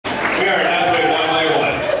We are halfway one by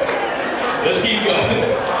one. Let's keep going.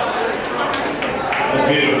 That's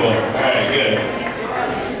beautiful. Alright, good.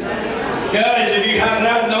 Guys, if you have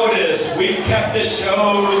not noticed, we kept the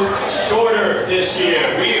shows shorter this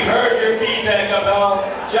year. We heard your feedback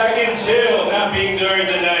about Jack and Jill not being during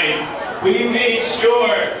the nights. We made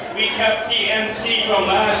sure we kept the MC from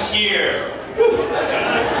last year.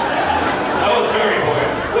 That was very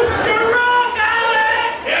important. You're wrong,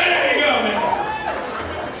 Alex! Yeah, there you go, man.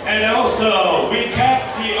 And also, we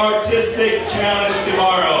kept the artistic challenge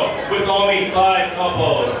tomorrow with only 5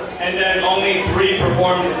 couples and then only 3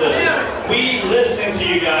 performances. We listen to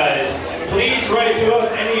you guys. Please write to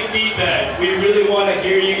us any feedback. We really want to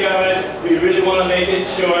hear you guys. We really want to make it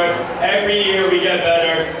sure every year we get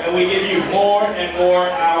better and we give you more and more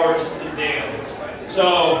hours to dance.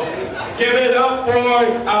 So give it up for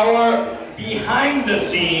our behind the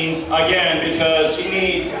scenes again, because she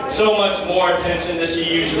needs so much more attention than she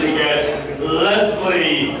usually gets.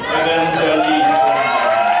 Leslie Evangelista.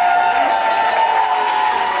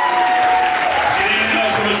 She didn't know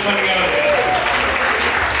she was coming out yet.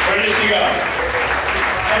 Where did she go?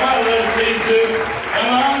 Come on, Leslie, Zouk. Come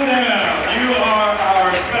on down. You are our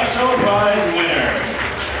special prize winner.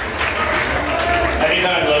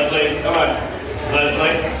 Anytime, Leslie. Come on,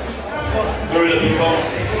 Leslie. Through the people.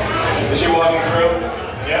 Is she walking through?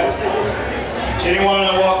 Yeah? She didn't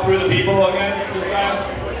want to walk through the people again this time?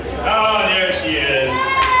 Oh, there she is.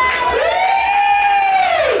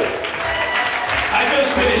 I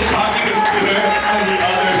just finished talking to her on the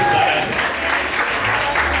other side.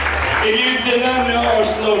 If you did not know our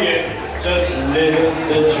slogan, just live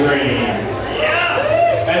the dream.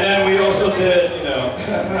 Yeah! And then we also did, you know,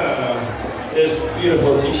 this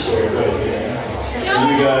beautiful t-shirt right here.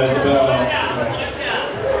 You guys about...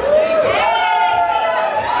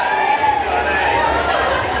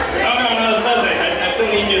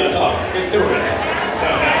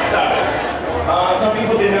 Some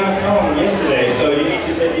people did not come yesterday, so you need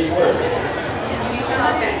to say these words.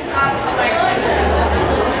 I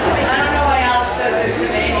don't know why Alex does this to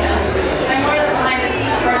me. I'm more the behind the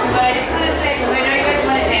scenes person, but I just want to say, because I know you guys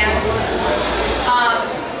want to dance,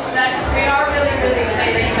 that we are really, really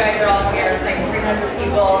excited that you guys are all here. It's like 300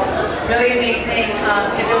 people. Really amazing.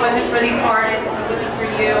 If it wasn't for these artists, if it wasn't for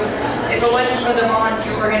you, if it wasn't for the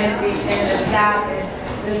volunteer organization, the staff,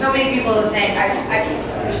 there's so many people to thank.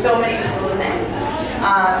 There's so many people to thank.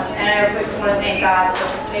 And I also just want to thank God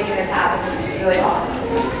for making this happen. It's really awesome.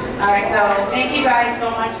 Alright, so thank you guys so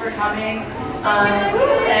much for coming.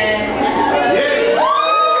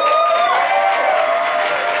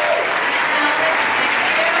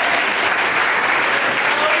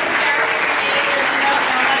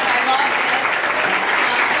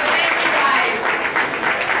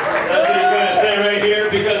 Leslie's going to stay right here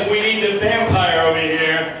because we need the vampire over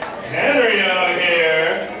here. Henry out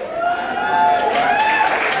here.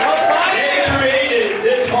 They created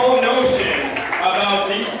this whole notion about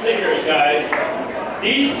these stickers, guys.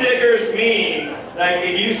 These stickers mean, like,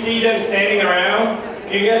 if you see them standing around,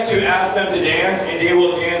 you get to ask them to dance, and they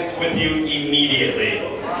will dance with you immediately.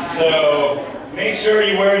 So make sure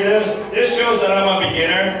you wear this. This shows that I'm a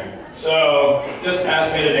beginner. So just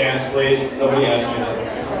ask me to dance, please. Nobody asked me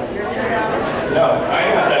to. No, I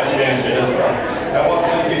am a taxi dancer as well. I want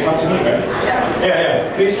them to come to me, right?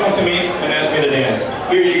 Yeah. Please come to me and ask me to dance.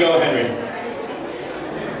 Here you go, Henry.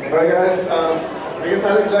 Alright guys, I guess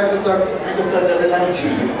Alex likes to talk because that's every night.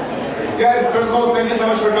 Guys, first of all, thank you so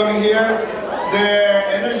much for coming here. The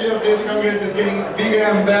energy of this congress is getting bigger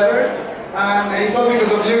and better. And it's all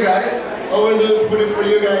because of you guys. All we do is put it for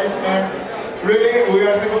you guys. And really, we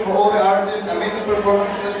are thankful for all the artists, amazing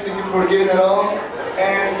performances. Thank you for giving it all.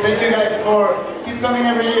 And thank you guys for keep coming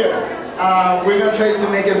every year. We're gonna try to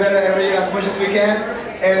make it better every year as much as we can.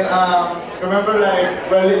 And remember, like,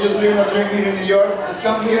 we're just living a dream here in New York. Just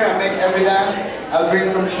come here and make every dance a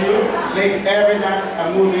dream come true. Make every dance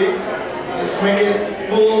a movie. Just make it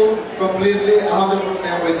full, completely,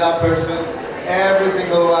 100% with that person. Every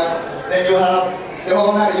single one. Then you have the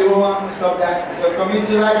whole night you won't want to stop dancing. So commit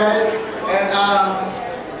to that, guys. And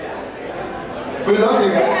we love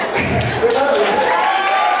you guys. We love you.